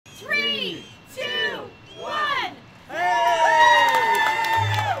3, 2, 1.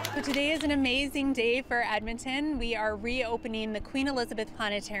 So today is an amazing day for Edmonton. We are reopening the Queen Elizabeth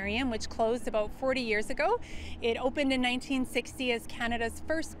Planetarium, which closed about 40 years ago. It opened in 1960 as Canada's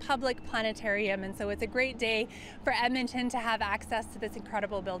first public planetarium, and so it's a great day for Edmonton to have access to this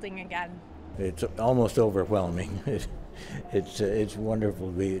incredible building again. It's almost overwhelming. It's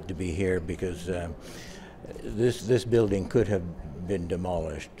wonderful to be here because this building could have been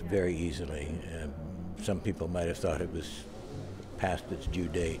demolished very easily. Some people might have thought it was past its due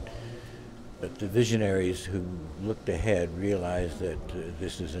date, but the visionaries who looked ahead realized that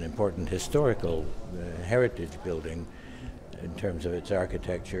this is an important historical heritage building in terms of its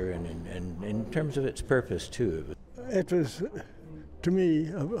architecture and in terms of its purpose too. It was, to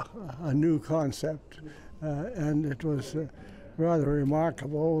me, a new concept, and it was rather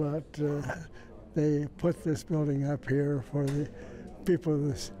remarkable that they put this building up here for the people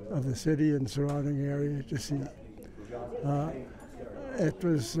of the city and surrounding area to see. It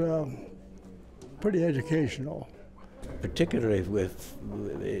was pretty educational. Particularly with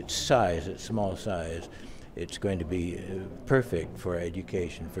its size, its small size, it's going to be perfect for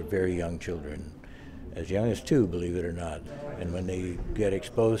education for very young children, as young as 2, believe it or not. And when they get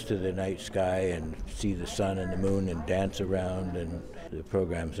exposed to the night sky and see the sun and the moon and dance around, and the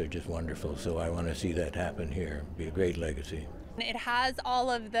programs are just wonderful. So I want to see that happen here. It'll be a great legacy. It has all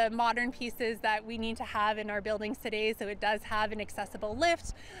of the modern pieces that we need to have in our buildings today. So it does have an accessible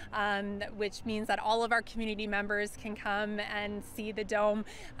lift, which means that all of our community members can come and see the dome.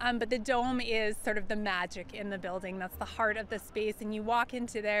 But the dome is sort of the magic in the building. That's the heart of the space. And you walk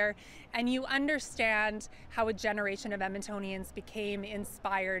into there and you understand how a generation of Edmontonians became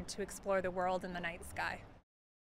inspired to explore the world in the night sky.